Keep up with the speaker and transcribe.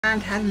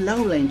And hello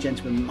ladies and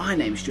gentlemen, my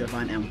name is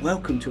Stratton and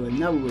welcome to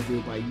another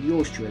review by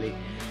yours truly.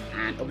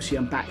 And obviously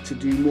I'm back to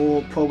do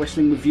more pro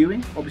wrestling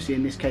reviewing. Obviously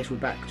in this case we're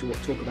back to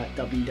talk about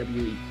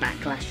WWE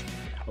Backlash.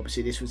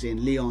 Obviously this was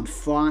in Lyon,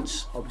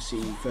 France.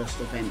 Obviously first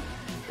event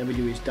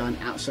WWE has done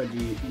outside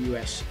the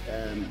US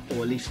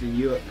or at least in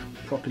Europe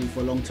properly for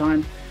a long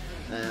time.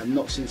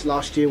 Not since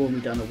last year when we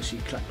done obviously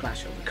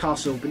Clash of the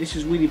Castle, but this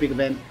is a really big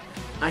event.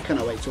 I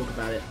cannot wait to talk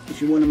about it.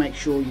 If you want to make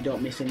sure you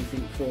don't miss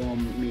anything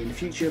from me in the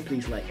future,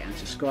 please like and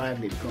subscribe,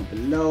 leave a comment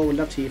below. I'd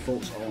love to hear your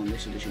thoughts on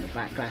this edition of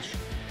Backlash.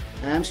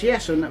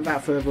 So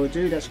without further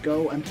ado, let's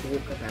go and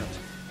talk about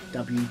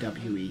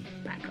WWE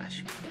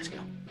Backlash. Let's go.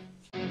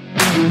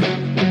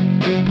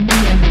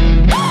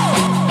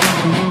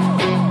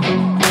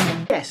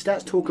 Yes,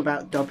 let's talk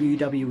about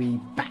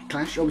WWE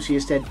Backlash. Obviously,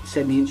 as said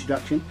in the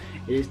introduction,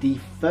 it is the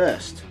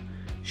first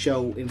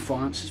show in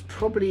France. It's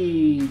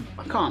probably,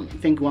 I can't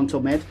think of one top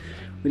of my head.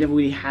 We never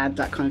really had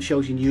that kind of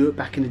shows in Europe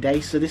back in the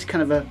day, so this is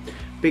kind of a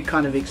big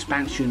kind of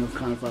expansion of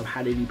kind of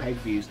how they do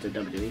pay-per-views to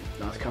WWE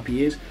last couple of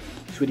years.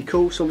 It's really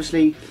cool. So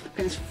obviously, I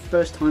think it's the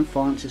first time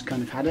France has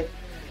kind of had it.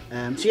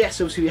 So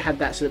yes, obviously we had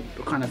that sort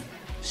of kind of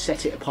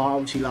set it apart.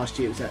 Obviously last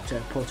year it was at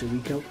Puerto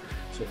Rico,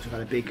 so it's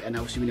kind of big, and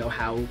obviously we know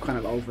how kind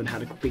of over and how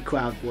the big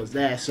crowd was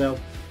there. So,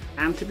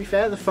 and to be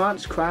fair, the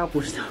France crowd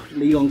was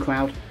Lyon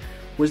crowd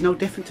was no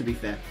different. To be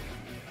fair,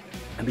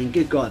 I mean,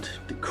 good God,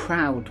 the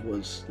crowd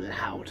was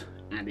loud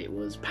and it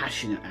was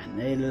passionate and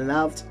they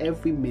loved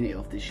every minute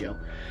of the show.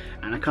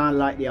 And I kind of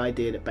like the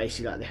idea that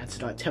basically they had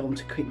to tell them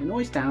to keep the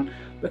noise down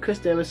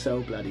because they were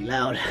so bloody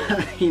loud.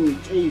 I mean,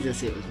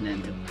 Jesus, it was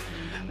mental.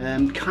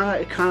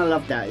 Kind of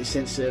love that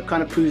since it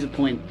kind of proves a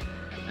point.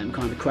 Kind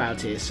of the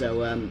crowd here.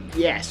 So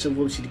yeah, so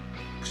obviously,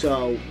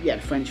 the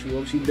French were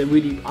obviously they're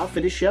really up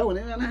for this show and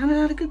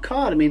had a good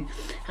card. I mean,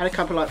 had a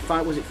couple like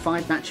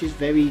five matches,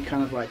 very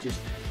kind of like just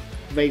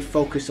very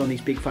focused on these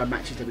big five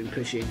matches they've been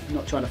pushing,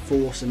 not trying to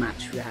force a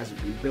match that hasn't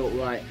been built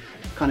right,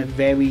 kind of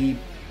very,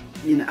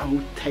 you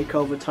know,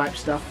 takeover type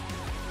stuff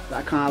that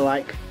I kind of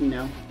like, you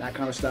know, that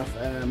kind of stuff.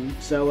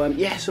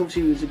 Yes,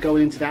 obviously it was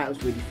going into that, it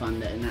was really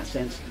fun in that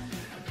sense.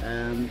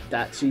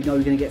 So you know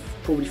you're going to get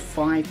probably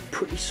 5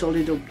 pretty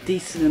solid or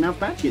decent enough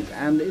matches,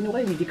 and in a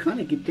way we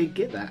did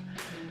get that.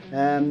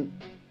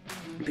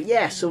 But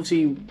yes,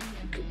 obviously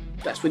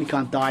that's really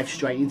kind of dive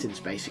straight into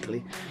this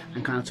basically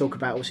and kind of talk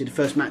about obviously the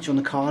first match on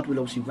the card with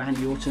obviously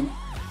Randy Orton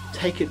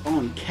taking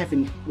on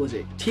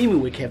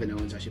teaming with Kevin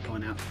Owens, I should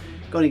point out,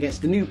 going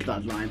against the new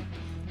Bloodline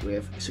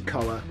with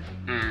Sikoa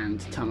and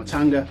Tama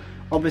Tonga.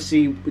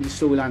 Obviously with the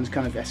storylines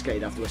kind of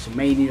escalated after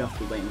WrestleMania,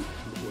 after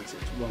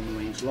Roman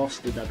Reigns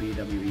lost the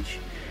WWE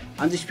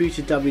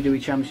Undisputed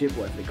WWE Championship,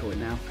 whatever they call it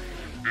now,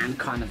 and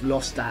kind of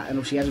lost that, and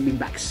obviously hasn't been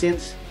back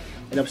since.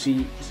 And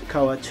obviously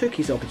Sikoa took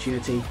his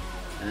opportunity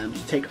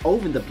to take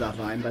over the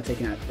Bloodline by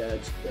taking out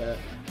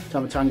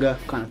Tama Tonga,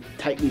 kind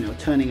of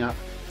turning up,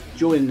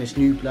 joining this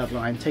new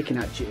Bloodline, taking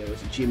out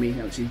Jimmy. I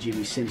haven't seen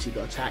Jimmy since he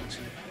got attacked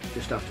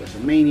just after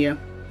WrestleMania.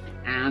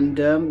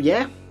 And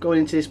yeah, going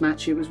into this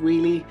match, it was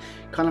really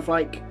kind of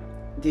like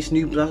this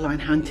new Bloodline,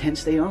 how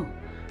intense they are.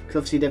 Because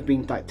obviously they've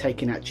been like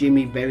taking out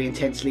Jimmy very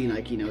intensely,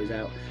 like, you know, he's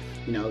out.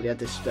 You know, they had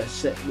this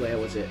set, where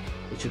was it?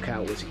 They took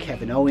out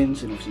Kevin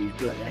Owens, and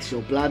obviously that's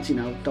your blood. You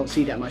know, don't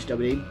see that much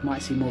WWE.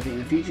 Might see more of it in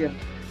the future.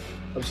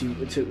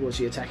 Obviously, was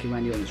he attacking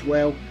Randy Orton as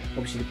well?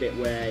 Obviously, the bit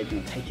where, you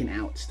know, taking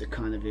out the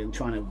kind of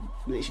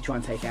literally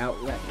trying to take out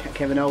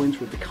Kevin Owens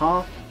with the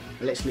car,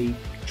 literally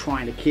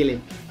trying to kill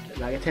him,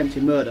 like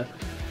attempted murder.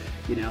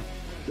 You know,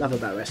 love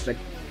about wrestling.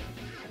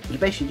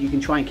 Basically, you can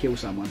try and kill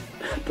someone,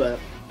 but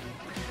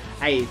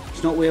hey,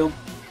 it's not real.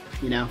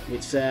 You know,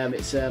 it's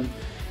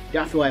you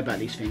don't have to worry about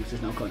these things.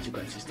 There's no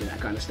consequences to that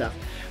kind of stuff.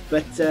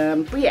 But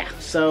yeah,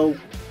 so.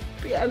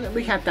 Yeah,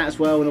 we had that as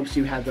well, and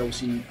obviously we had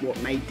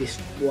what made this.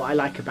 What I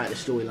like about the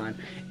storyline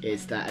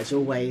is that, as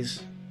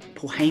always,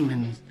 Paul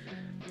Heyman,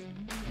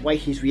 the way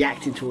he's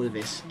reacting to all of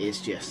this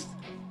is just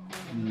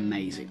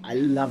amazing. I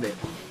love it.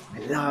 I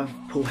love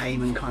Paul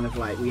Heyman kind of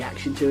like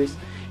reaction to this.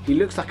 He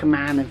looks like a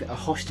man of a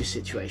hostage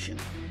situation.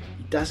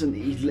 He doesn't.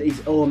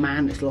 He's a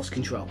man that's lost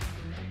control,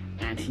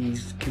 and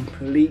he's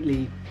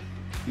completely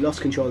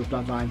lost control of the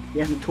Bloodline. He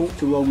hasn't talked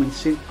to Roman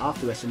since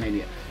after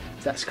WrestleMania.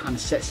 That kind of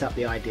sets up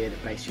the idea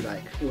that basically,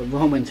 like, when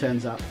Roman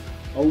turns up,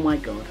 oh my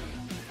God,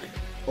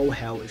 all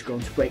hell is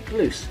going to break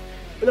loose.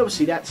 But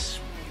obviously that's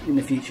in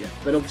the future.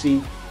 But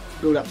obviously,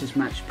 build up to this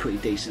match pretty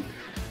decent.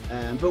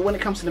 But when it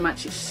comes to the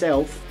match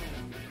itself,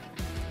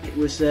 it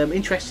was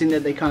interesting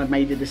that they kind of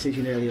made the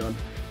decision early on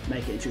to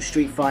make it into a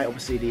street fight.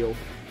 Obviously, they all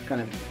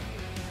kind of,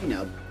 you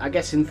know, I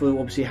guess for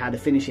obviously how the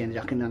finish ended,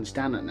 I can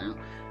understand that now.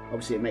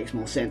 Obviously, it makes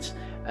more sense.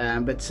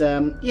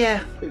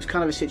 Yeah, it was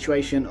kind of a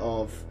situation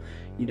of,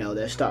 you know,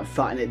 they start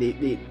fighting at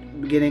the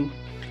beginning,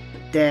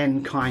 but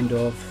then kind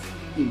of,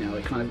 you know,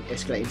 it kind of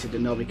escalated to the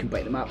nobody can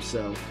break them up.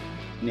 So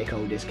Nick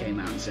Aldis came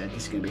out and said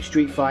this is going to be a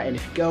street fight, and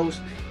if it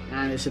goes,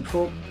 and it's a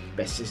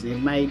best decision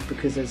they've made,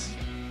 because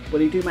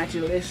when you do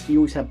matches like this, you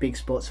always have big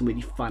spots and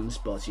really fun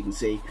spots. You can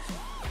see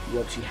you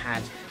obviously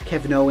had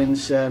Kevin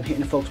Owens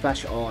hitting a frog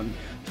splash on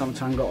Tama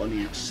Tonga on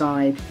the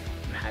outside.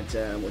 You had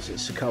had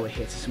Sikoa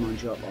hit a Samoan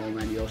drop on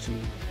Randy Orton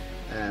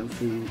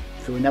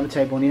through another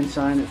table on the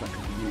inside. It was like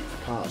a minute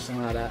apart or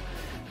something like that.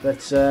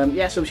 But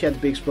yeah, so she had the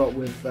big spot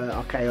with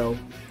RKO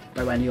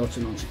by Randy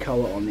Orton on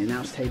Sikoa on the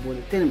announce table.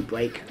 It didn't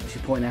break, I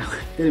should point out.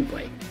 It didn't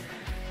break.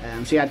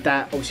 So you had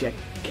that. Obviously, you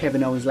had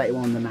Kevin Owens later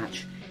on in the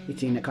match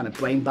hitting that kind of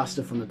brain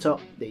buster from the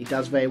top that he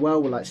does very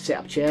well with like set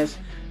up chairs.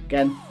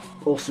 Again,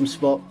 awesome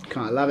spot,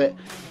 kind of love it.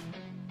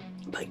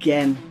 But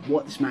again,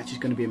 what this match is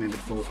going to be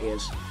remembered for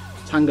is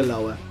Tonga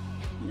Loa,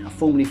 you know,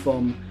 formerly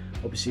from,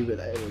 obviously,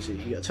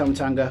 you got Tama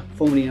Tonga,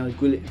 formerly known as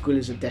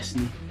Gorillas of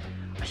Destiny.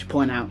 I should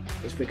point out,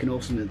 it's freaking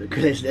awesome that the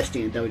Gorillas of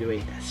Destiny in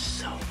WWE, that's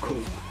so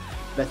cool.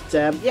 But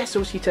yeah,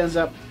 so he turns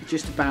up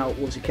just about,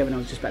 Kevin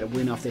Owens just about to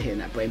win after hitting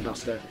that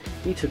brainbuster.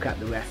 He took out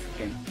the ref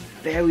again,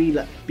 very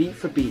like, beat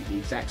for beat, the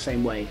exact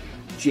same way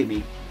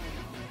Jimmy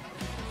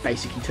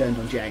basically turned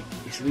on Jey.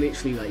 It's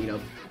literally like, you know,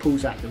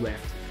 pulls out the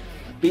ref.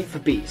 Beat for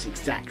beat, it's the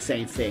exact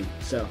same thing.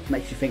 So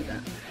makes you think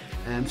that.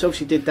 So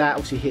obviously did that,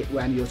 obviously hit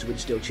Randy Orton with a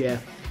steel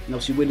chair. And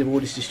obviously with all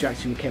this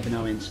distraction with Kevin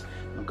Owens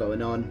not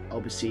going on,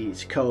 obviously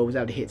Sikoa was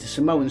able to hit the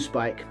Samoan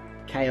spike.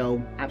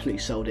 KO,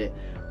 absolutely sold it.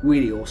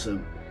 Really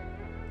awesome.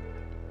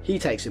 He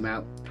takes him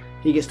out.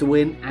 He gets the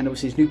win, and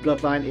obviously his new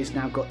bloodline has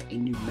now got a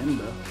new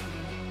member.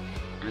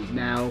 And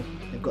now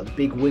they've got the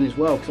big win as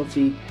well. Because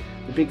obviously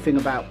the big thing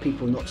about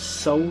people not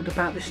sold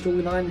about this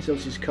storyline is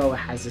obviously Sikoa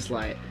has this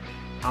like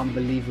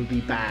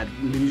unbelievably bad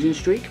losing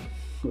streak,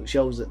 which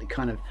shows that they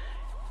kind of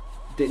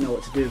didn't know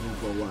what to do with him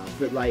for a while.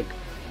 But like,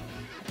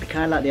 I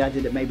kind of like the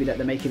idea that maybe that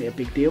they're making it a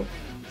big deal.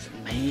 So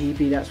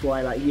maybe that's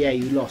why, like, yeah,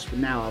 you lost, but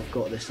now I've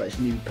got this like this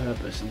new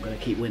purpose. I'm going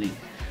to keep winning.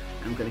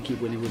 I'm going to keep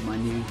winning with my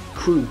new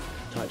crew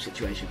type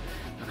situation.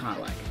 I kind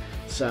of like.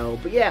 So,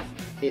 but yeah,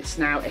 it's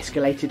now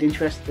escalated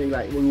interestingly.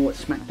 Like when we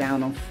watched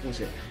SmackDown on,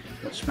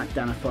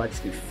 SmackDown, I thought it's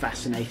going to be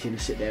fascinating to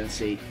sit there and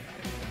see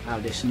how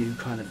this new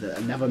kind of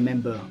another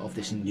member of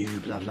this new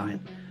bloodline.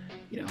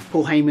 You know,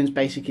 Paul Heyman's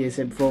basically, as I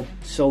said before,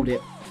 sold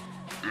it.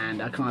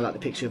 And I kind of like the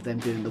picture of them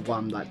doing the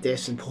one like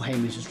this, and Paul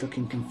Heyman's just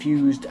looking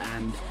confused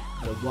and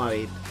kind of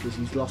worried because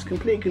he's lost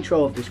complete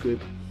control of this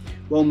group.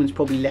 Roman's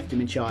probably left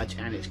him in charge,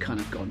 and it's kind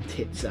of gone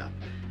tits up.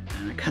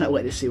 And I kind of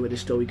wait to see where the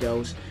story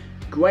goes.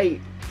 Great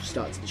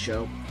start to the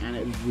show, and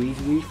it was really,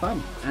 really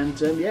fun. And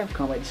yeah,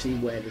 can't wait to see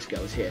where this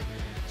goes here.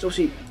 So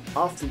obviously,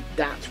 after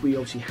that, we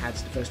obviously had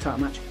the first title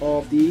match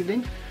of the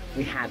evening.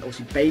 We had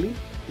obviously Bayley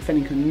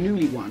defending her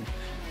newly won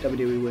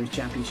WWE Women's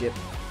Championship.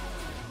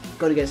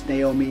 Got against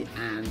Naomi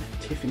and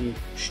Tiffany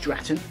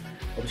Stratton.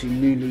 Obviously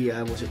newly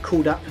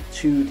called up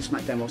to the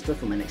SmackDown roster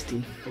from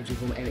NXT. Obviously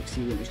from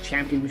NXT Women's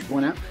Champion, which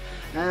won out.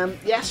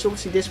 Yes,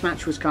 obviously this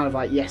match was kind of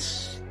like,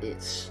 yes,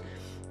 it's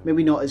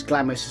maybe not as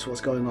glamorous as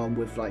what's going on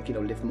with, like, you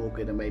know, Liv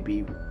Morgan and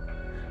maybe,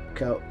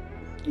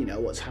 you know,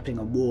 what's happening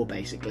on Raw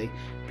basically.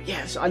 But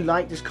yes, I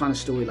like this kind of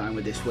storyline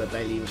with this, where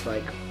Bayley was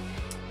like,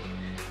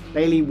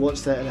 Bayley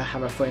wants to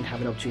have her friend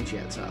have an opportunity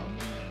at the title.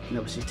 And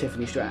obviously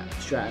Tiffany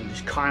Stratton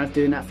just kind of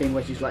doing that thing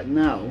where she's like,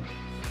 no,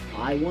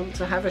 I want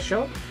to have a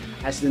shot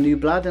as the new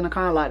blood, and I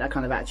kind of like that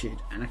kind of attitude,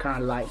 and I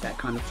kind of like that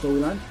kind of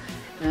storyline.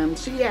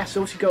 So yeah,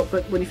 so obviously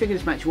but when you think of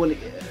this match, well,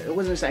 I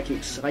wasn't exactly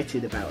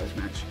excited about this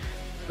match,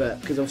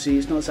 but because obviously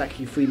it's not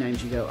exactly three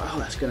names you go, oh,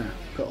 that's going to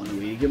put on a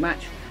really good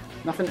match.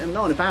 Nothing,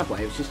 not in a bad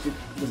way, it was just, it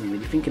wasn't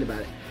really thinking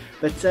about it.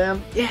 But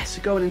yeah,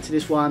 so going into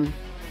this one,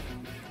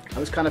 I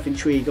was kind of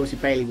intrigued. Obviously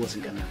Bayley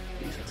wasn't going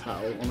to use the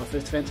title on her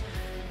first defense.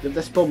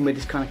 That's the problem with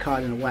this kind of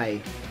card in a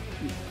way.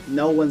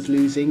 No one's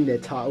losing their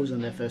titles on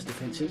their first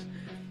defenses.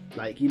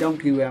 Like, you don't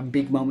do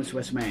big moments of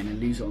WrestleMania and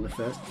lose it on the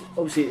first.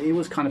 Obviously, it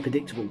was kind of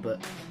predictable, but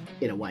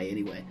in a way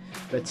anyway.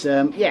 But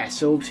yeah,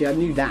 so obviously I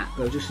knew that,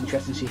 but it was just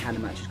interesting to see how the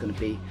match is going to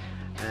be.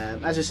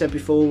 As I said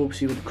before,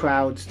 obviously with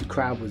the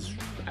crowd was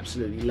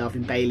absolutely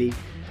loving Bayley,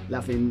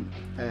 loving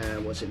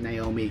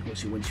Naomi.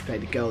 Obviously when she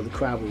played the girl, the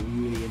crowd were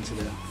really into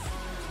the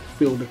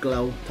feel the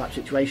glow type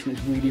situation.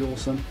 It's really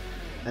awesome.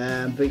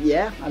 But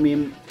yeah, I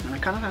mean, and I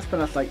kind of have to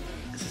put out like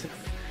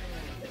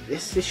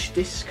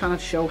this kind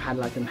of show had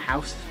like a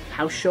house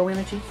show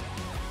energy,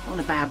 not in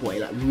a bad way,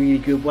 like really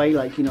good way,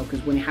 like, you know,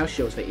 because when your house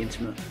show is very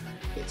intimate,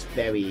 it's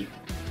very,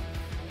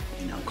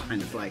 you know,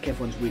 kind of like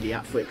everyone's really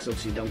up for it because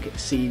obviously you don't get to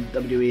see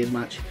WWE as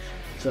much,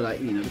 so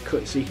like, you know,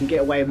 so you can get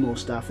away with more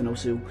stuff, and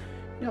also, you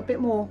know, a bit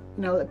more,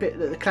 you know,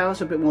 the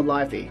crowds are a bit more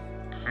lively,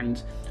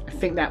 and I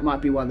think that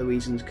might be one of the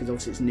reasons, because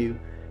obviously it's new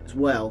as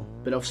well,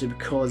 but obviously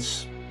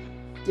because,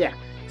 yeah,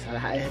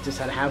 it just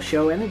had a house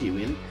show energy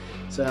really.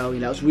 So, you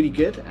know, it was really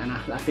good, and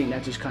I think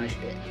that just kind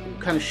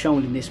of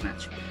shown in this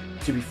match,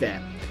 to be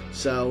fair.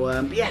 So,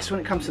 but yes, when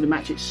it comes to the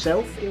match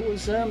itself, it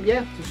was,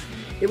 yeah,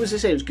 it was,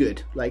 as I say, it was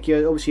good. Like,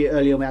 you know, obviously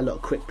earlier we had a lot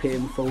of quick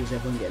pinfalls,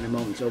 everyone getting a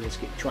moment to always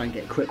try and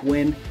get a quick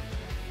win.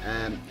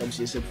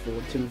 Obviously, as I said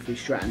before, Tiffany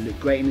Stratton looked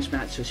great in this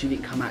match, so she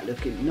didn't come out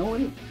looking, no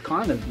one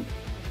kind of,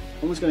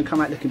 almost going to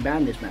come out looking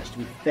bad in this match, to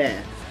be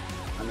fair.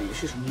 I mean,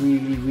 it's just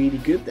really, really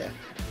good there,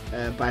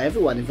 by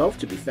everyone involved,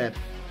 to be fair.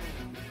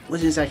 It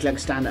wasn't exactly like a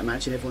stand-up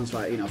match and everyone's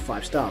like, you know,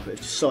 5-star, but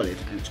it's just solid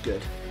and it's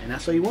good. And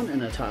that's all you want in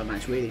a title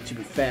match, really, to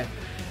be fair.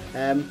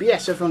 But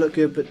yes, everyone looked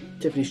good, but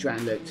Tiffany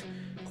Stratton looked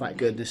quite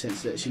good in the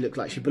sense that she looked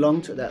like she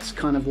belonged. That's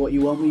kind of what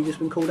you want when you've just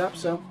been called up,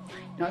 so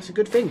that's a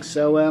good thing.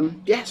 So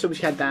yeah, so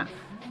she had that.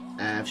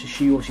 So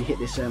she also hit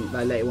this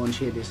later on.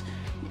 She hit this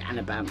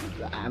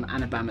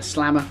Alabama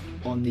slammer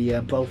on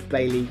the both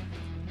Bayley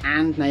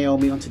and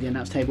Naomi onto the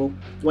announce table.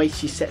 The way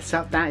she sets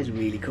up that is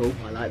really cool.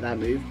 I like that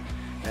move.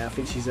 I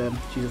think she's a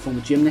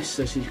former gymnast,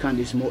 so she can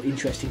do some more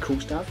interesting, cool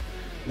stuff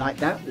like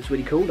that. It's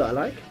really cool. That I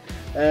like.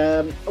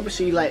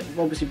 Obviously,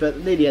 but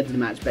near the end of the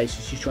match,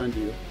 basically she's trying to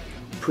do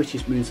the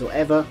prettiest moonsault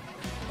ever.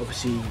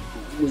 Obviously,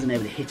 wasn't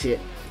able to hit it.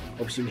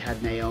 Obviously, we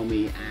had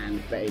Naomi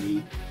and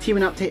Bayley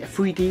teaming up to hit a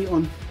 3D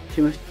on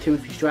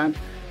Timothy Stratton.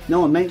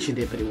 No one mentioned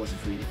it, but it was a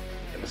 3D.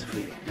 It was a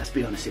 3D. Let's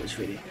be honest, it was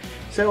 3D.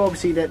 So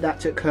obviously that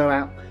took her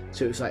out.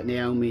 So it was like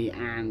Naomi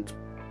and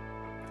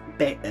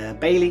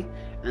Bayley,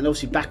 and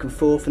obviously back and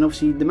forth. And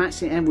obviously the match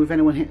didn't end with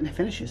anyone hitting their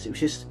finishes. It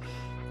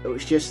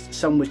was just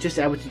someone was just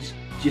able to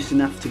just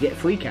enough to get a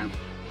free count.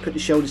 Put the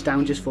shoulders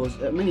down just for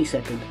a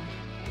millisecond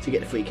to get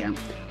the free count.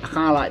 I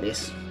kind of like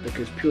this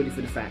because purely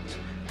for the fact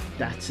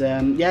that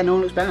yeah, no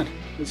one looks bad.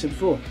 As I said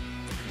before,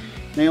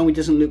 Naomi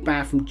doesn't look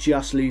bad from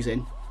just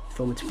losing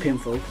from a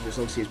pinfall, because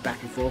obviously it's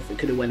back and forth. It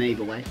could have went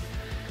either way.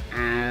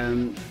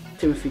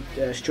 Timothy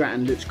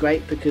Stratton looks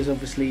great because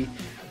obviously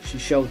she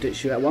showed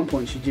that at one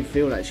point she did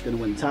feel like she's going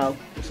to win the title.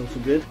 That's also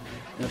good.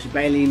 And obviously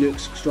Bayley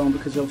looks strong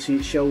because obviously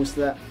it shows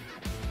that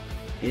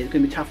it's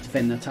going to be tough to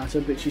defend the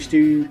title, but she's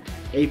still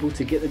able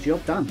to get the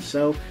job done.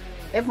 So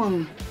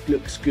everyone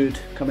looks good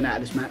coming out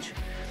of this match.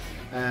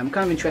 Kind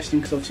of interesting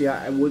because obviously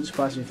I wouldn't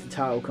surprise me if the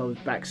title comes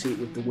backseat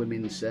with the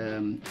women's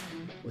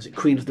was it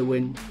Queen of the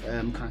Win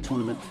kind of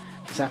tournament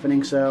that's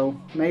happening. So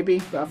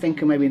maybe, but I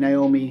think maybe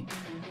Naomi,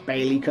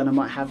 Bayley kind of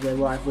might have their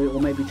rivalry, or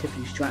maybe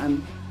Tiffany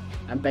Stratton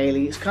and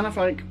Bayley. It's kind of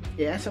like,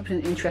 yeah,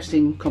 something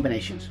interesting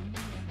combinations.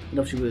 And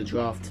obviously with the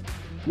draft,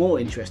 more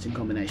interesting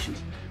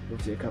combinations.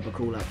 Obviously a couple of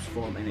call-ups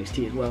from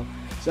NXT as well.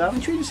 So I'm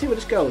intrigued to see where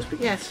this goes. But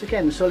yes,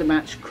 again, a solid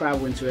match,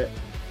 crowd were into it.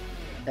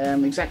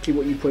 Exactly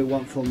what you probably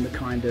want from the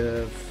kind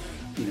of,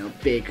 you know,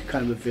 big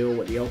kind of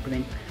reveal at the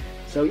opening.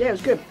 So yeah, it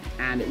was good,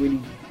 and it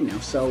really, you know,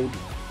 sold,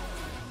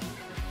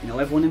 you know,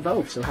 everyone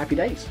involved. So happy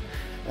days.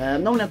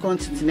 Normally I've gone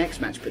to the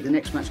next match, but the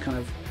next match kind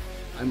of,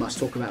 I must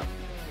talk about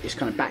this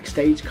kind of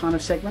backstage kind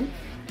of segment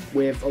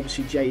with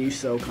obviously Jey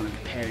Uso kind of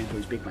preparing for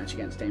his big match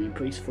against Damian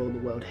Priest for the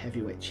World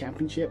Heavyweight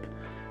Championship.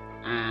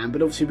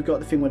 But obviously we got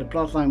the thing where the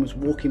Bloodline was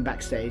walking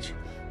backstage.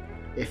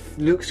 If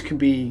looks can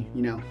be,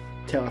 you know,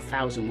 tell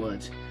 1,000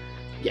 words,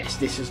 yes,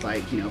 this is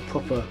like, you know,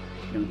 proper,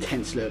 you know,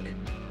 intense look.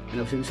 And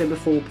obviously we said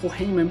before, Paul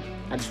Heyman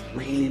had this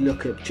really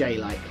look at Jey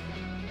like,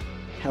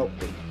 help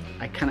me,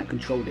 I cannot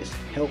control this,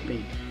 help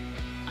me,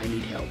 I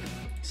need help.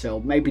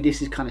 So maybe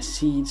this is kind of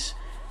seeds,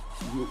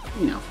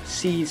 you know,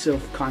 seeds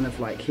of kind of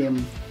like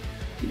him,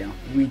 you know,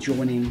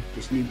 rejoining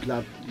this new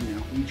blood, you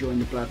know, rejoin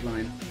the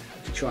Bloodline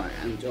to try,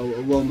 and or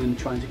Roman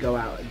trying to go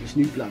out at this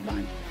new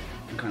Bloodline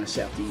and kind of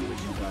set up the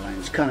original Bloodline.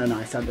 It's kind of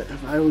nice.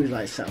 I always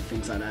like set up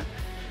things like that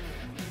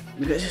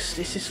because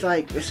it's just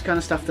like this kind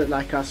of stuff that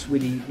like us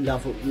really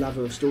love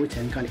of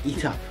storytelling kind of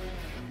eat up.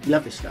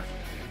 Love this stuff.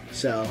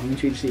 So I'm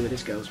intrigued to see where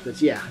this goes.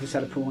 But yeah, I just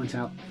had to point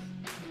out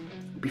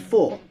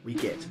before we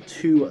get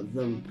to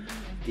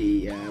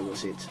the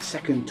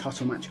second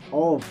title match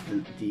of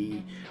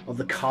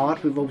the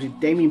card, with obviously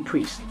Damian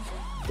Priest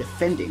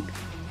defending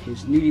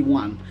his newly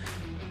won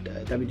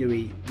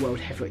WWE World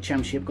Heavyweight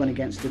Championship, going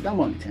against the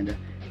number one contender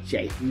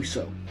Jey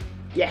Uso.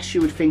 Yes,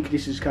 you would think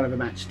this is kind of a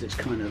match that's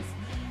kind of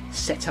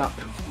set up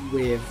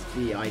with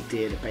the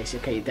idea that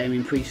basically, okay,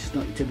 Damian Priest is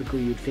not your typical,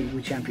 you'd think,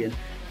 we champion.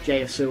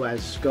 Jey Uso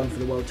has gone for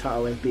the world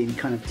title, has been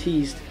kind of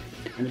teased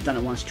and have done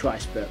it once,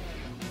 twice, but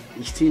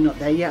he's still not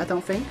there yet, I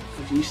don't think.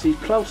 He's still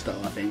close though,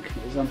 I think.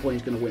 At some point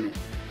he's going to win it.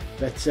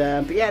 But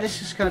yeah,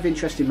 this is kind of an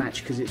interesting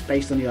match because it's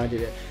based on the idea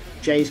that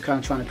Jey's kind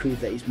of trying to prove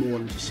that he's more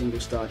than just a single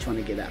star, trying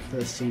to get that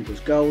first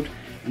singles gold.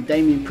 And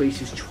Damian Priest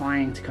is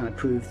trying to kind of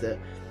prove that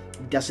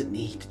he doesn't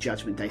need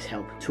Judgment Day's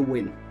help to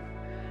win.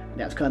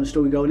 That's kind of the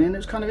story going in. It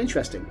was kind of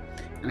interesting.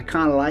 And I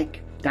kind of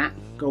like that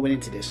going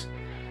into this.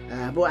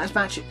 But as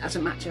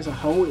a match as a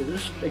whole, it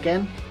was,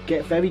 again,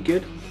 get very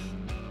good.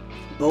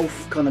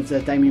 Both kind of the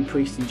Damian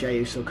Priest and Jey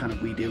Uso kind of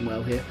redoing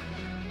well here.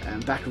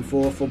 Back and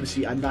forth.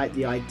 Obviously, I like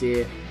the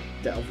idea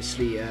that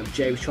obviously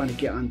Jey was trying to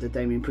get under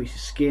Damian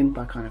Priest's skin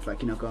by kind of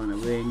like, you know, going a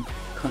ring,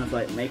 kind of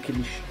like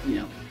making, you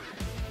know,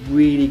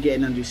 really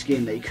getting under his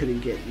skin that he couldn't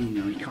get, you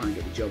know, he can't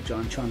get the job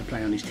done, trying to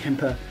play on his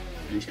temper,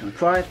 and he's kind of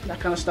cried, that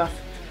kind of stuff.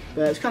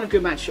 But it's kind of a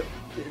good match at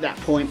that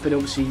point, but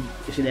obviously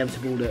it's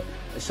inevitable that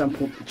at some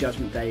point the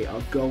Judgment Day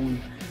are going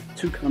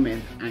to come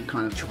in and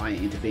kind of try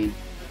and intervene,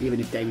 even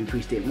if Damian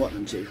Priest didn't want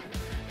them to.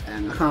 I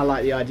kind of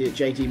like the idea that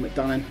JD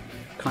McDonough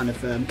kind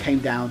of came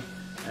down,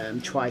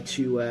 tried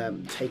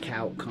to take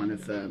out kind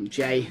of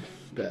Jey,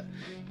 but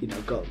you know,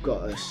 got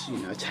us, you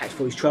know, attacked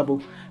for his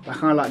trouble. But I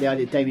kind of like the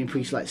idea that Damian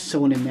Priest like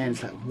sowing him there, and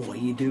it's like, what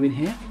are you doing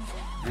here?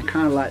 And I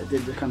kind of like the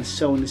kind of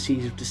sowing the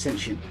seeds of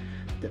dissension.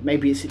 That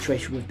maybe a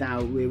situation with now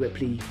Rhea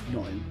Ripley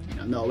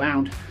not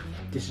around,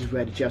 this is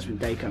where the Judgment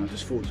Day kind of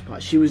just falls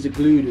apart. She was the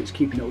glue that was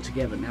keeping it all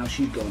together. Now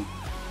she's gone.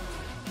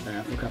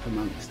 for a couple of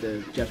months.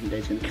 The Judgment Day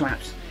is going to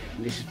collapse,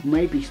 and this is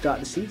maybe start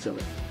the seeds of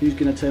it. Who's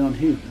going to turn on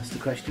who? That's the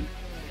question.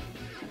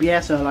 But yeah,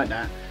 so I like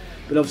that.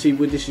 But obviously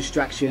with this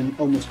distraction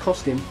almost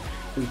cost him,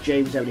 because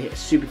Jey was able to hit a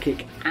super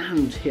kick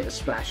and hit a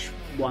splash.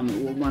 One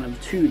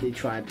of two they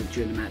tried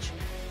during the match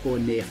for a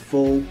near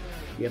fall.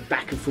 We have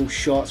back and forth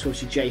shots.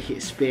 Obviously Jey hit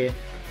a spear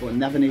for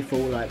another near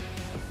fall. Like,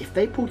 if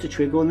they pulled the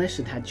trigger on this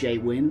and had Jey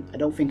win, I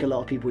don't think a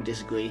lot of people would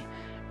disagree,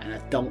 and I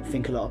don't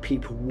think a lot of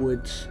people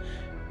would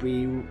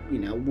be,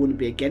 wouldn't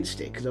be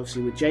against it, because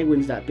obviously with Jey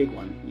wins that big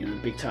one, the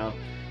big title,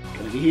 it's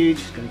going to be huge,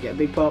 it's going to get a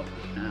big pop.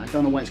 I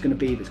don't know when it's going to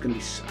be, but it's going to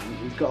be.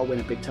 He's got to win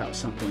a big title at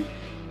some point.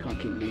 Can't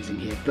keep losing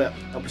here. But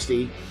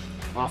obviously,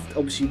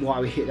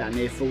 while we hit that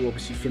near fall,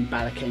 obviously Finn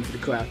Balor came for the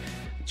crowd.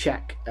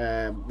 Check.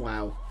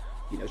 Wow.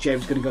 Jey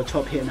was going to go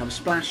top, hit another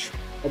splash.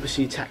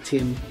 Obviously attacked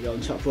him on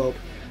top rope.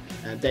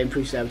 Damian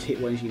Priest was able to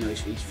hit one of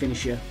his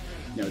finisher.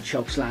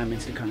 Choke slam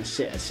into the kind of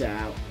set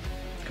out.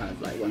 Kind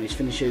of like one of his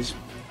finishers.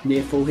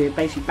 Near fall here,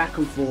 basically back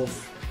and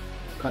forth,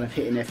 kind of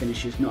hitting their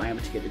finishers, not able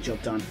to get the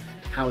job done.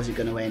 How is it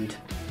going to end?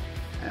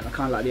 I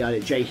kind of like the idea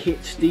that Jey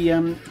hits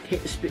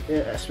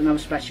another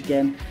splash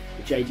again.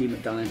 JD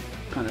McDonough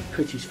kind of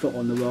put his foot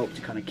on the rope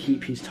to kind of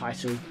keep his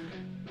title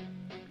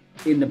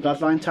in the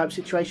Bloodline type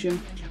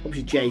situation.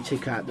 Obviously Jey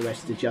took out the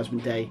rest of the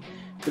Judgment Day,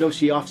 but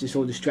obviously after this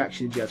whole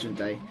distraction of Judgment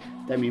Day,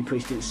 Damian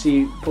Priest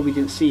probably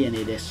didn't see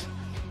any of this.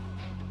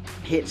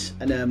 Hits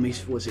and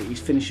his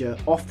finisher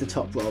off the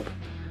top rope.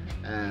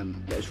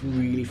 That was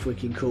really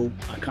freaking cool.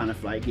 I kind of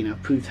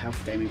proved how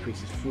Damian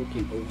Priest is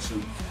freaking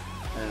awesome.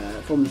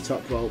 From the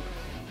top rope,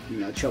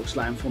 choke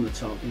slam from the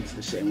top into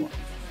the sitting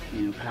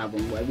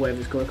powerbomb, whatever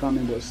it's called. I can't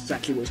remember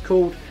exactly what it's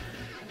called.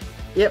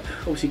 Yep,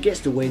 obviously gets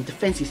the win,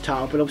 defends his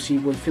title, but obviously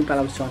when Finn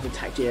Balor was trying to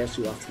attack Jey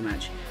Uso after the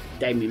match,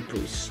 Damian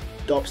Priest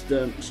stops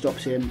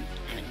him,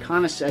 and it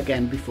kind of,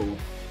 again before,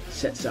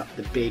 sets up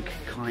the big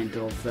kind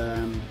of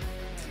the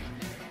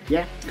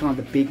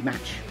big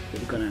match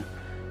that we're gonna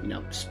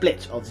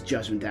split of the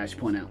Judgment Day, as you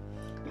point out.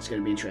 It's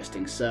going to be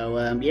interesting.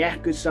 So yeah,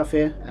 good stuff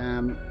here.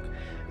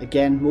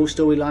 Again, more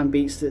storyline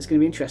beats. That's going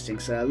to be interesting.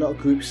 So a lot of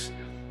groups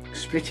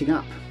splitting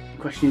up.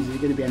 The question is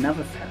it going to be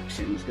another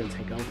faction that's going to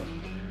take over?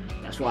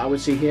 That's what I would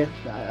see here.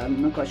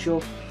 I'm not quite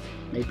sure.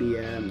 Maybe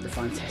the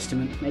Fine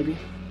Testament, maybe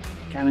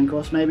Canon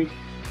Cross, maybe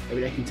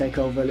they can take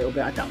over a little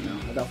bit. I don't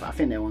know. I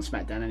think they're on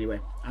SmackDown anyway.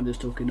 I'm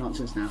just talking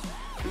nonsense now.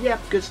 But yeah,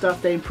 good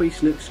stuff. Damian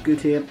Priest looks good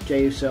here.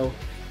 Jey Uso,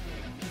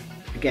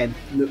 again,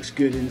 looks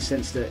good in the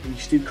sense that he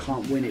still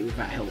can't win it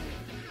without help.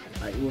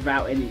 Like,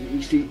 without any,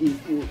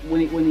 when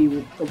he was in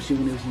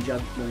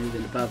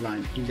the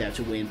Bloodline, he was able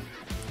to win.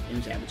 He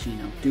was able to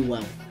do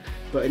well.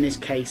 But in this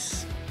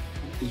case,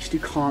 he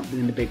still can't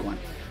win the big one.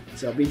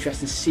 So it'll be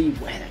interesting to see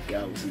where that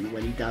goes, and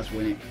when he does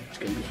win it, it's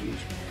going to be huge.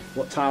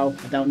 What title?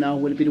 I don't know.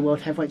 Will it be the World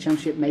Heavyweight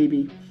Championship?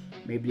 Maybe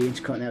the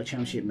Intercontinental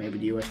Championship, maybe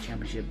the US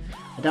Championship.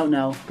 I don't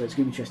know, but it's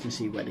going to be interesting to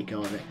see where they go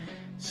with it.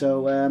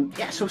 So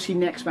yeah, so see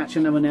next match,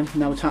 another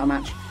title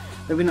match.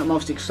 Maybe not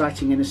most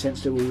exciting in the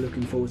sense that we're all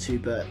looking forward to,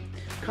 but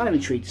kind of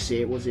intrigued to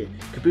see it. Was it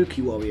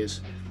Kabuki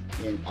Warriors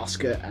in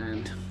Asuka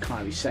and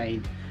Kairi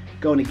Sane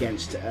going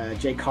against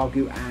Jade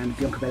Cargill and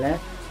Bianca Belair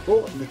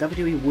for the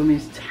WWE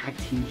Women's Tag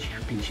Team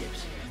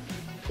Championships?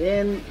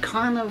 In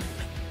kind of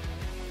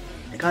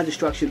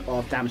destruction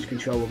of Damage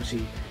Control,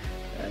 obviously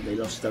they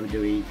lost the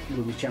WWE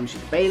Women's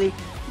Championship to Bayley.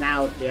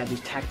 Now they have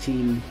these tag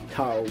team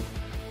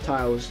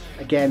titles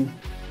again.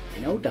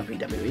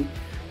 WWE.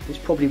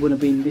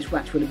 This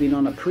match would have been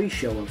on a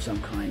pre-show of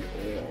some kind,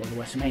 or the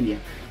WrestleMania.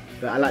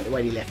 But I like the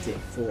way they left it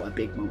for a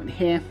big moment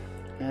here.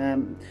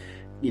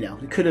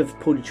 They could have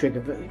pulled the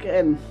trigger, but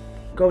again,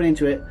 going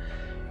into it,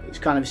 it's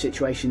kind of a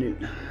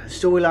situation.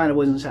 Storyline, I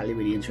wasn't exactly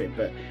really into it,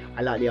 but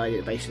I like the idea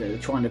that basically they're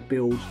trying to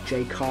build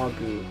Jade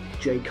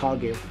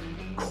Cargill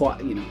quite,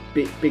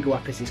 bigger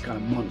up as this kind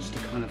of monster,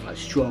 kind of like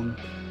strong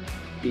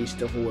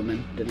beast of a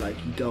woman that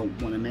you don't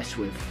want to mess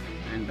with.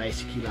 And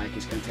basically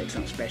it's going to take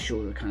something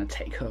special to kind of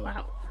take her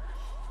out.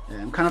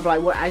 Kind of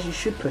like as you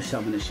should push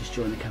someone that's just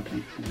joined the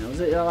company.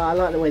 I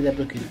like the way they're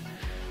booking it.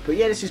 But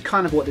yeah, this is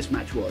kind of what this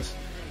match was.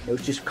 It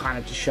was just kind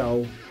of to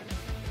show,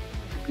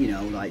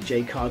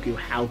 Jade Cargill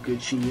how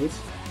good she is,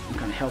 and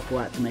kind of help her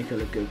out to make her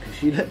look good, because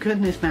she looked good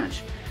in this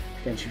match.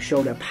 Again, she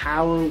showed her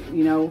power,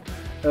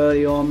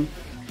 early on.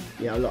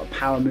 A lot of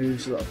power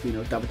moves, a lot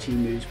of double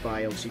team moves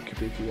by obviously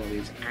Kabuki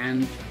Warriors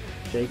and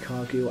Jade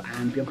Cargill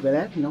and Bianca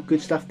Belair.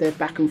 Good stuff there,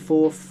 back and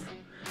forth.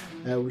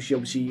 Which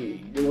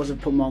obviously there was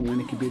a moment when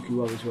the Kabuki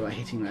Warriors were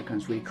hitting that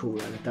kind of really cool.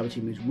 The double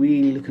team was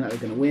really looking like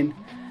they're going to win.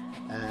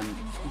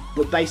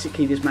 But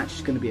basically, this match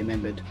is going to be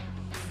remembered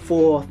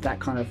for that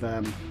kind of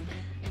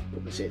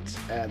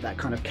that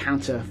kind of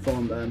counter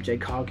from Jade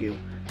Cargill.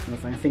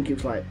 I think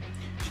it was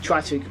she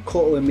tried to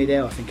caught her in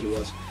midair, I think it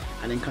was,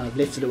 and then kind of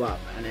lifted her up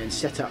and then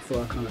set up for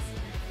a kind of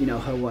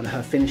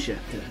her finisher.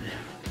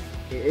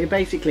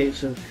 Basically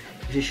it's a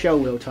show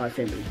wheel type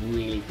thing, but it's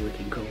really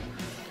freaking cool.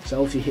 So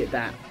obviously hit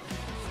that.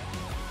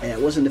 It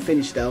wasn't the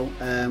finish though.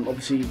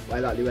 Obviously I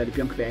like the way the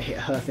Bianca Belair hit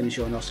her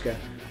finisher on Asuka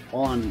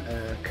on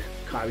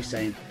Kairi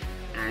Sane,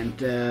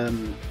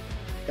 and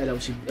and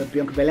obviously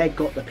Bianca Belair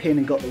got the pin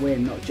and got the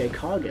win, not Jade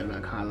Cargill, that I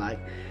kind of like.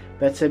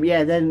 But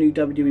yeah, they're the new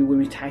WWE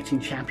Women's Tag Team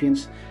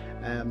Champions.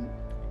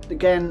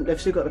 Again, they've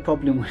still got the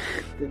problem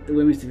with the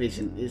women's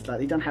division. Is like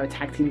they don't have a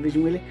tag team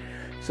division really,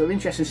 so I'm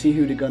interested to see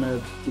who they're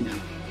gonna, you know,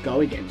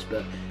 go against.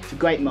 But it's a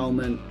great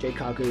moment. Jade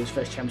Cargill's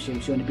first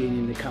championship. She's only been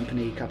in the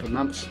company a couple of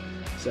months,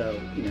 so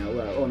you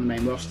know, on the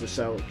main roster.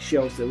 So it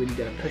shows they're really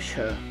gonna push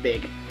her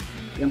big.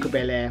 Bianca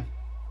Belair,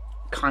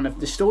 kind of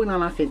the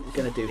storyline I think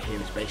they're gonna do here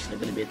is basically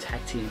going to be a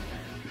tag team,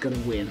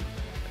 going to win,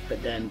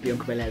 but then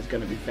Bianca Belair is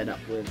going to be fed up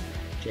with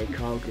Jade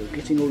Cargill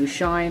getting all the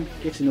shine,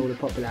 getting all the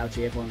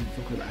popularity. Everyone's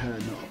talking about her,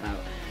 not about,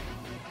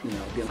 you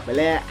know, Bianca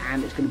Belair,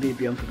 and it's going to be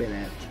Bianca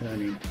Belair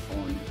turning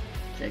on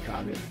Jade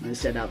Cargill and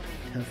set up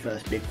her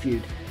first big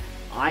feud.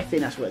 I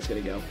think that's where it's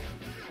going to go.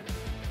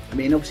 I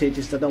mean, obviously,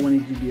 I don't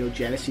want it to be a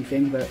jealousy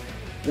thing, but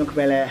Bianca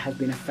Belair has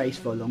been a face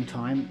for a long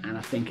time, and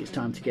I think it's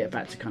time to get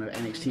back to kind of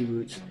NXT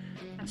roots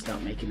and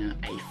start making her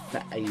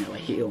a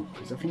heel,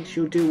 because I think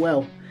she'll do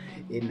well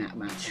in that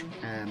match,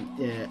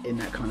 in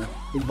that kind of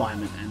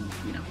environment, and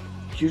you know,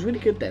 she was really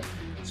good then.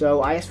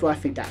 So I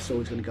think that's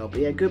always going to go. But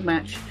yeah, good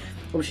match.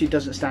 Obviously, it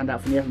doesn't stand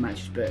out from the other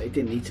matches, but it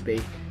didn't need to be.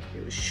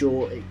 It was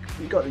short. It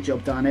got the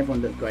job done.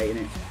 Everyone looked great in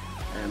it.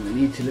 They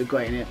needed to look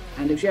great in it,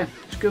 and it was, yeah,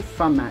 it's a good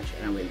fun match,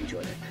 and I really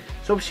enjoyed it.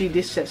 So obviously,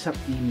 this sets up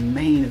the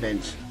main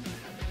event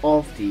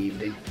of the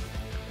evening.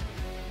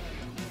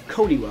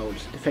 Cody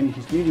Rhodes defending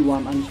his newly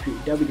won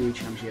undisputed WWE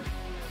Championship,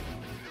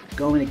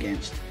 going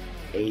against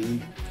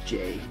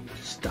AJ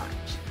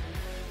Styles.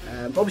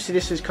 Obviously,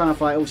 this is kind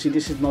of like, obviously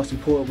this is most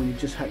important when you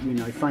just have, you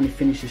know, finally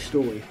finish the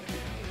story.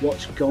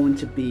 What's going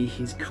to be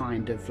his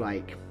kind of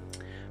like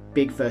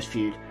big first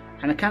feud?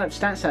 And it kind of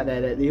stats out there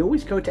that they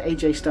always go to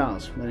AJ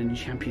Styles when a new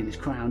champion is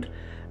crowned.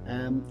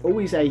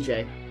 Always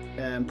AJ,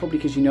 probably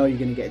because you know you're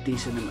going to get a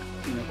decent,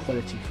 you know,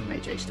 quality from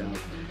AJ Styles.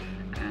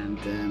 And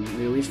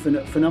they're always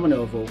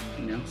phenomenal overall,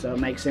 you know, so it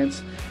makes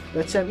sense.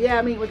 But yeah,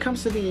 I mean, when it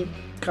comes to the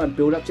kind of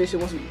build up to this, it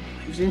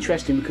was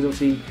interesting because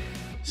obviously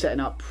setting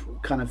up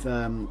kind of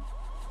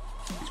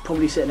it's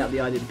probably setting up the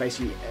idea that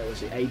basically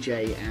was it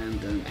AJ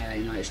and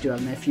LA Knight still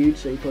having their feud,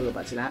 so you probably go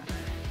back to that.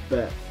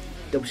 But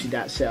obviously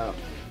that set up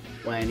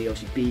when he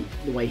obviously beat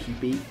the way he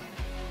beat,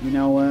 you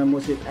know,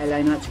 was it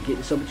LA Knight to get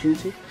this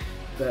opportunity.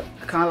 But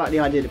I kind of like the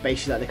idea that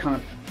basically like they're kind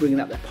of bringing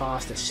up their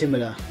past, they're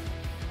similar.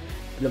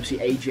 But obviously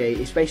AJ,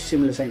 it's basically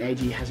similar, saying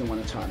AJ hasn't won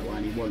a title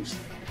and he wants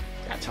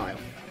that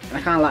title. And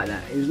I kind of like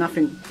that. It was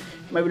nothing,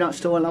 maybe not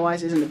storyline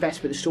wise, isn't the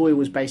best, but the story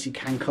was basically,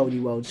 can Cody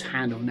Rhodes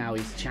handle now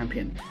he's the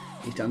champion?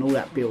 He's done all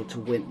that build to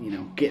win, you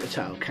know, get the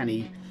title. Can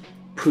he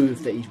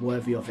prove that he's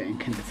worthy of it and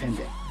can defend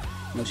it?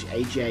 And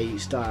obviously AJ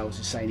Styles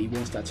is saying he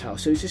wants that title.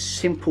 So it's just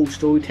simple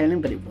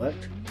storytelling, but it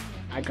worked.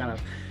 I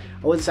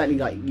wasn't exactly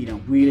like, you know,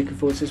 really looking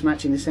forward to this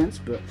match in a sense,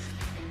 but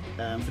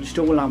for the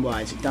storyline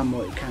wise, it done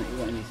what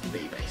it needs to be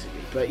basically.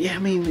 But yeah, I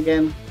mean,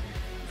 again,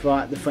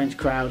 for the French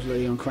crowd, the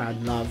young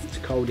crowd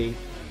loved Cody.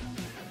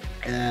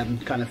 Had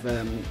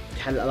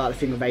a lot of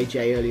thing with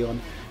AJ early on,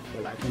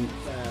 but like when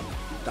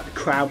the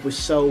crowd was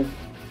so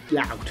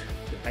loud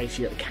that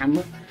basically the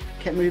camera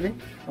kept moving.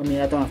 I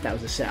mean, I don't know if that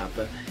was a setup,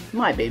 but it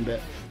might have been. But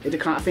I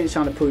think it's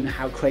kind of proving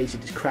how crazy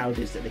this crowd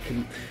is, that they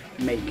can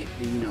make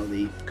the, you know,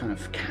 the kind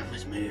of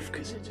cameras move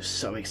because they're just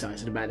so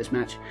excited about this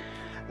match.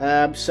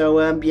 Yeah,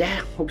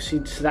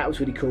 obviously, so that was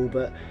really cool.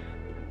 But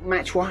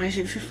match-wise,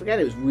 if you forget,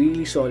 it was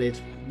really solid.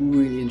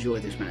 Really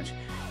enjoyed this match.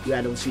 You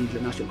had obviously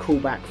a nice little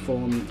callback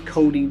from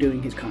Cody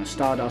doing his kind of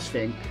Stardust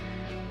thing,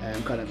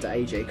 kind of that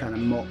AJ kind of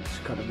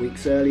mocked kind of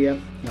weeks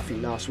earlier. I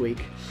think last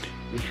week.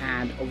 We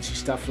had obviously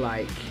stuff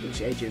like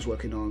AJ was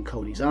working on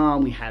Cody's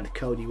arm. We had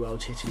Cody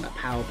Rhodes hitting that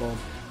powerbomb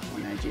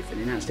on AJ for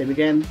the announce table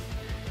again.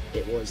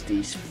 It was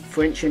the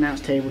French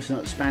announce table, it's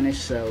not Spanish,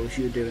 so if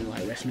you're doing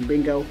like wrestling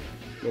bingo,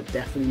 you're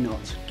definitely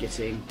not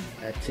getting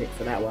a tick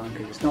for that one,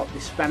 because it's not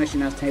the Spanish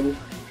announce table,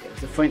 it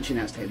was the French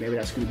announce table. Maybe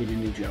that's going to be the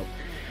new joke.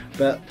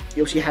 But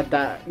you obviously had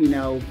that, you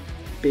know,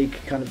 big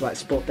kind of like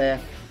spot there.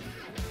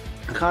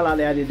 I kind of like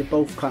the idea they're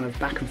both kind of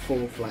back and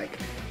forth, like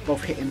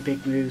both hitting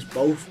big moves,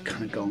 both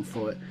kind of going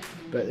for it.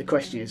 But the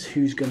question is,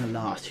 who's going to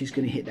last? Who's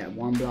going to hit that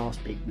one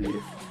last big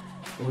move?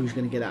 Or who's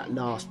going to get that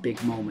last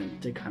big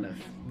moment to kind of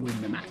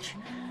win the match?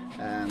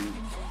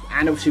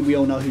 And obviously we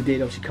all know who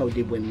did. Obviously Cody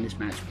did win this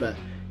match. But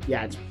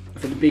yeah,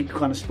 for the big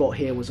kind of spot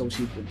here was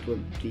obviously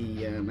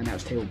the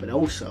announce table. But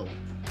also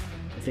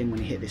the thing when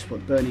he hit this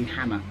spot, burning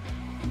hammer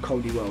on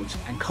Cody Rhodes.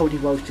 And Cody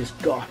Rhodes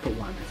just got up at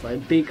one. It's like a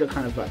big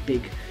kind of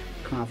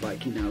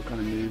like, you know, kind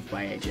of move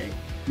by AJ.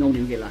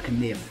 Normally we get like a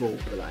near fall,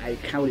 but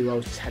like Cody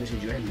Rhodes just had his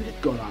adrenaline, it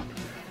got up,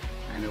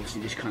 and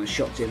obviously just kind of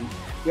shocked him.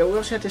 Yeah, we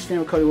also had this thing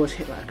where Cody Rhodes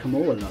hit like a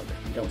Kimura lock.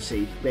 You don't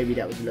see, maybe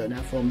that was a learn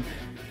out from,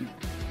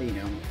 you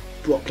know,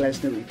 Brock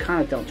Lesnar. We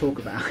kind of don't talk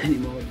about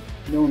anymore.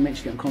 No one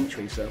mentioned it on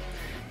commentary, so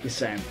just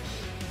saying.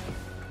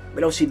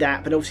 But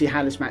obviously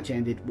how this match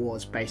ended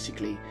was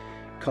basically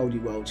Cody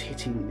Rhodes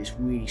hitting this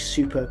really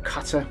super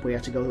cutter where he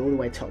had to go all the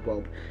way top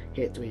rope,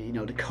 hit, you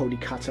know, the Cody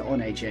cutter on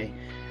AJ,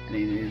 and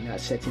then that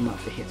set him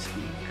up to hit the,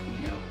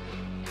 you know,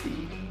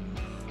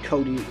 the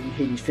Cody,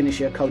 his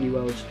finisher, Cody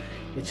Rhodes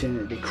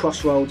hitting the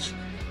crossroads,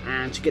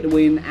 and to get the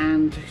win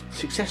and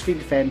successfully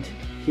defend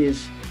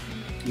his,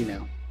 you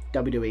know,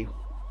 WWE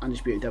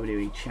Undisputed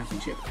WWE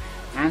Championship,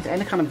 and to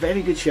end a kind of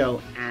very good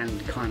show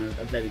and kind of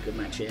a very good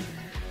match here.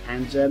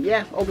 And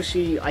yeah,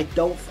 obviously I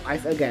think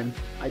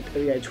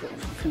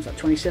it's like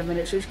 27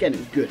 minutes, so again it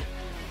was good.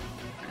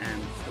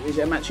 Is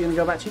it a match you're going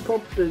to go back to?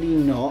 Probably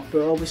not,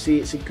 but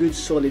obviously it's a good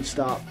solid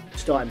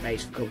starting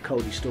base for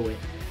Cody's story.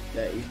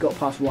 He's got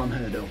past one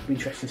hurdle. It'll be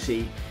interesting to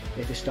see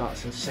if it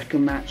starts a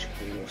second match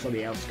or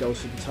somebody else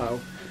goes for the title.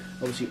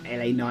 Obviously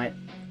LA Knight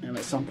at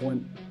some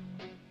point.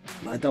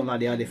 But I don't like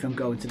the idea of him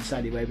going to the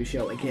Saudi Arabia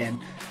show again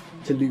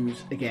to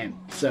lose again.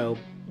 So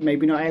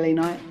maybe not LA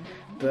Knight,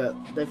 but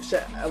they've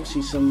set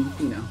obviously some,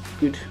 you know,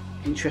 good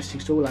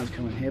interesting storylines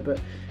coming here, but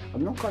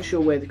I'm not quite sure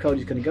where the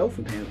Cody's going to go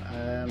from here.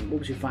 We'll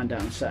obviously find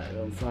out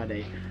on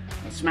Friday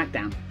on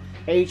SmackDown.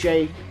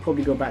 AJ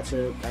probably go back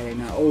to LA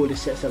Knight, or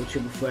this sets up a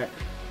triple threat,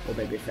 or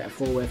maybe a fair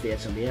four if he had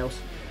somebody else.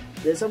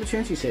 There's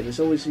opportunities here. There's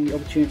always the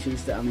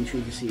opportunities that I'm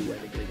intrigued to see where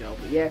they're going to go.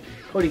 But yeah,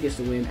 Cody gets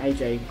the win.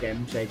 AJ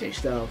again, it's AJ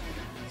style.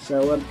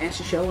 So it's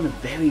a show and a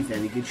very,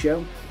 very good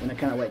show, and I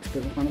cannot wait to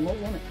put my final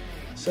more on it.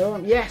 So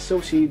yes,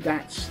 obviously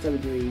that's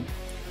WWE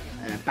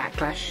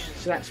Backlash.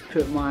 So that's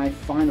put my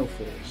final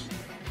thoughts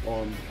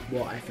on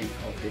what I think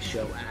of this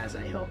show as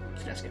a whole.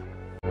 So let's go.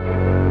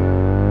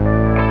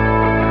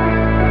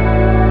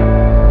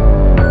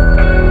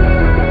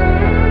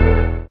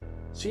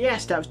 So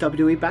yes, that was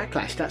WWE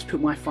Backlash. That's put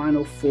my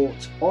final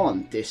thoughts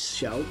on this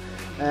show.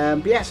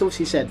 But yes,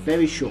 obviously said,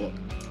 very short.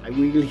 I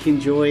really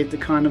enjoyed the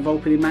kind of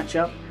opening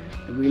matchup.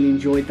 I really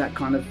enjoyed that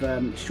kind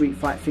of street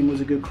fight thing, was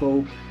a good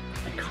call.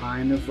 I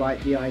kind of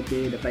like the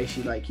idea that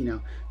basically, like, you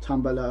know,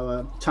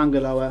 Tungaloa,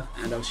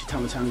 and obviously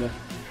Tamatonga,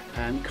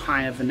 and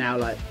kind of now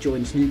like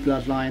joins new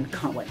Bloodline.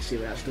 Can't wait to see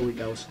where that story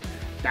goes.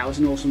 That was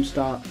an awesome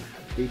start.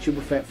 The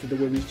triple threat for the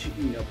women's,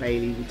 you know,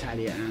 Bayley,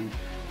 Natalia, and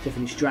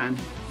Tiffany Stratton.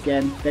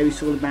 Again, very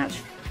solid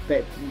match.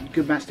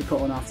 Good match to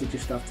put on after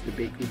the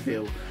big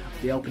reveal.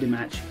 The opening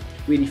match,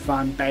 really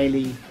fun.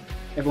 Bayley,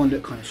 everyone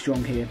looked kind of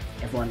strong here.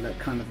 Everyone looked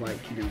kind of like,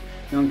 you know,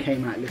 no one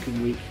came out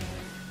looking weak.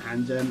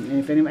 And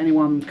if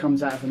anyone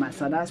comes out of a match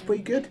like that, it's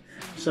pretty good.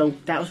 So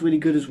that was really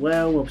good as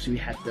well. Obviously we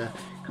had the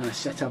kind of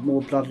set up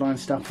more Bloodline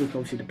stuff with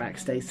obviously the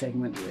backstage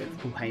segment with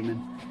Paul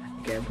Heyman.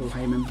 Again, Paul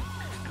Heyman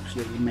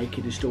absolutely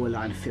making the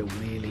storyline feel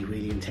really,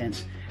 really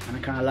intense, and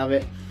I kind of love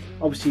it.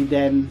 Obviously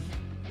then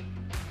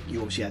you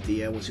obviously had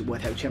the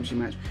World Heavyweight Championship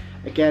match.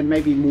 Again,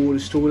 maybe more the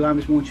storyline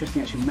was more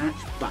interesting actual match,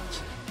 but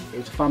it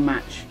was a fun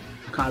match.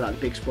 I kind of like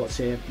the big spots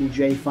here. Will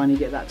Jey finally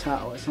get that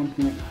title at some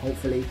point?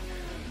 Hopefully,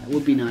 that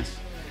would be nice.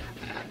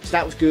 So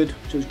that was good. So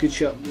it was a good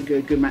shot,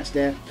 good match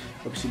there.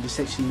 Obviously the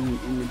section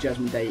in the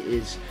Judgment Day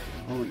is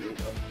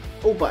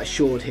all but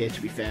assured here,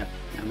 to be fair.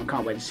 I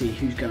can't wait to see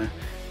who's going to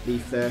be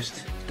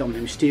first.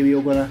 Dominic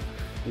Mysterio gonna,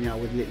 you know,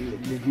 with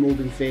Liv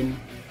Morgan thing,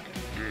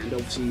 and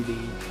obviously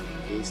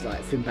it's like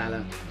Finn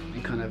Balor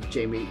and kind of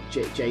JD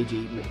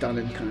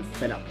McDonough kind of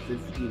fed up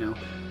with, you know,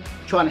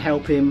 trying to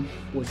help him.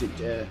 Was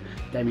it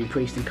Damian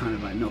Priest, and kind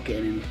of like not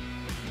getting him,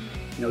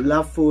 you know,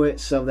 love for it,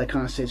 so they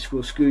kind of said,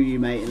 well, screw you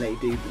mate, and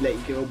let you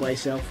go all by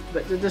yourself.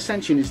 But the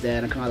tension is there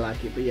and I kind of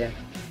like it. But yeah,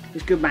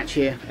 it's a good match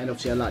here, and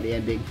obviously I like the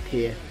ending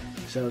here,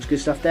 so it's good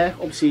stuff there.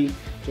 Obviously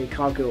Jade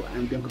Cargill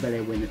and Bianca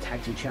Belair win the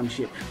Tag Team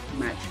Championship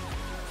match.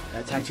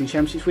 Tag Team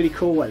Championship's really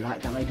cool, I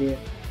like that idea.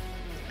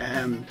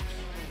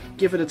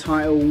 Give her the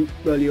title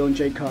early on,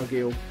 Jade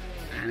Cargill,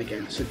 and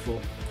again, I said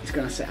before, it's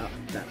going to set up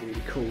that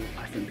really cool.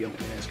 I think Bianca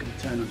Belair's going to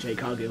turn on Jade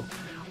Cargill.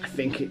 I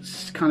think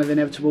it's kind of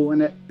inevitable,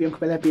 and that Bianca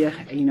Belair be a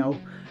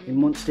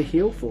monster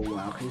heel for a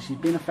while, because she's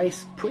been a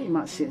face pretty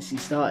much since she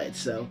started,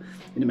 so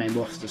in the main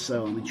roster.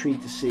 So I'm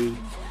intrigued to see,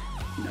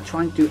 you know,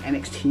 trying to do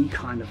NXT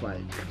kind of like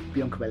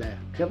Bianca Belair.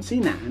 I haven't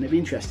seen that, and it'd be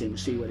interesting to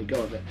see where they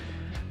go with it.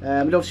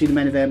 But obviously the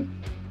main event,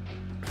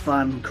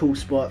 fun, cool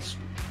spots,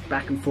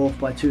 back and forth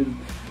by two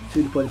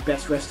of the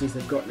best wrestlers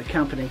they've got in the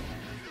company,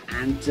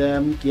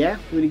 and yeah,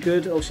 really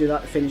good. Obviously I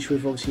like the finish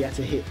with, obviously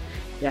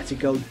you had to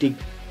go dig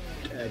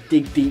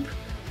deep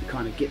to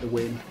kind of get the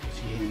win.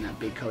 So you're hitting that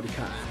big Cody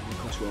cut and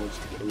across Rhodes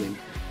to get the win.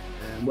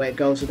 Where it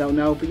goes I don't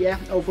know, but yeah,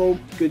 overall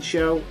good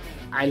show.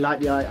 I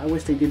like I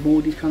wish they did more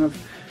of these kind of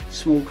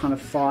small kind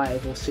of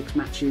 5 or 6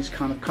 matches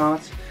kind of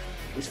cards.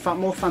 It's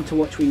more fun to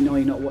watch when you know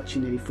you're not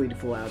watching nearly 3 to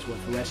 4 hours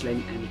worth of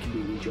wrestling, and you can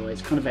really enjoy it.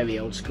 It's kind of very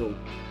old school,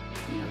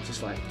 you know,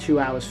 just like 2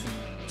 hours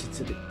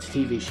to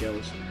TV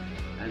shows,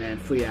 and then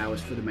 3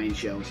 hours for the main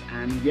shows.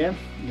 And yeah,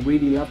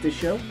 really love this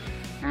show,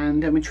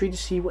 and I'm intrigued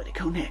to see where they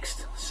go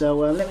next. So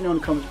let me know in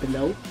the comments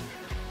below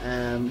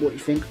what you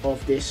think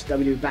of this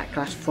WWE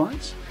Backlash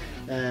France.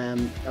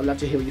 I'd love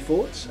to hear your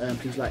thoughts.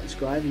 Please like,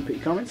 subscribe, and put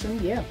your comments.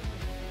 And yeah,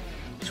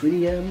 it's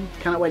really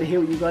cannot wait to hear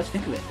what you guys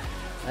think of it.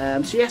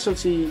 So yes,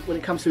 obviously when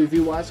it comes to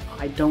review wise,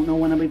 I don't know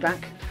when I'll be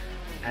back.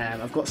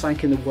 I've got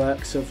something in the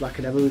works of like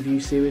another review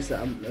series that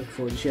I'm looking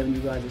forward to sharing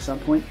with you guys at some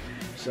point.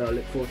 So I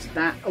look forward to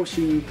that.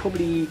 Obviously,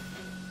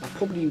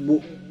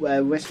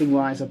 wrestling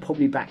wise, I'll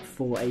probably back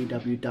for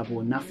AEW Double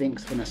or Nothing,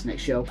 so that's the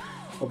next show.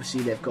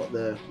 Obviously they've got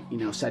the, you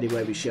know, Saudi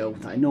Arabia show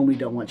that I normally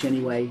don't watch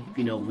anyway. If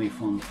you know me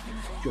from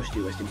Just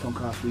Do Wrestling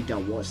Podcast, we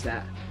don't watch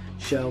that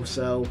show,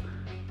 so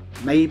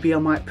maybe I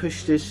might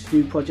push this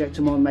new project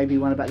I'm on, maybe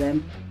one about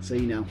them, so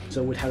you know,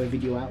 so I would have a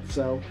video out.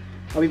 So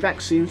I'll be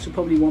back soon, so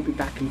probably won't be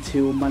back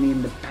until Money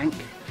in the Bank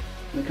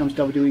when it comes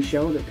to WWE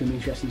show. That can be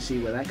interesting to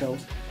see where that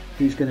goes.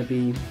 Who's going to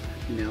be,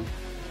 you know,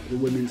 the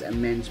women's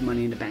and men's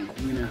Money in the Bank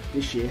winner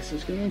this year, so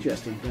it's going to be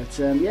interesting.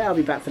 But yeah, I'll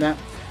be back for that.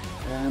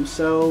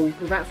 So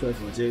without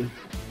further ado,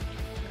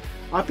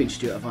 I've been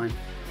Stuart Vine,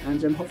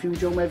 and hopefully you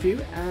enjoy my review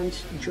and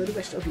enjoy the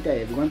rest of your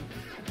day, everyone.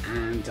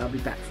 And I'll be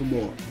back for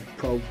more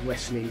pro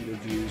wrestling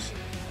reviews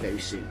very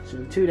soon. So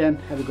until then,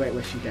 have a great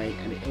rest of your day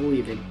and or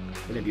evening,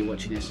 whenever you're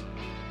watching this,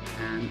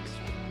 and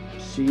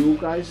see you all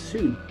guys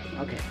soon.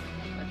 Okay,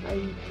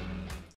 bye.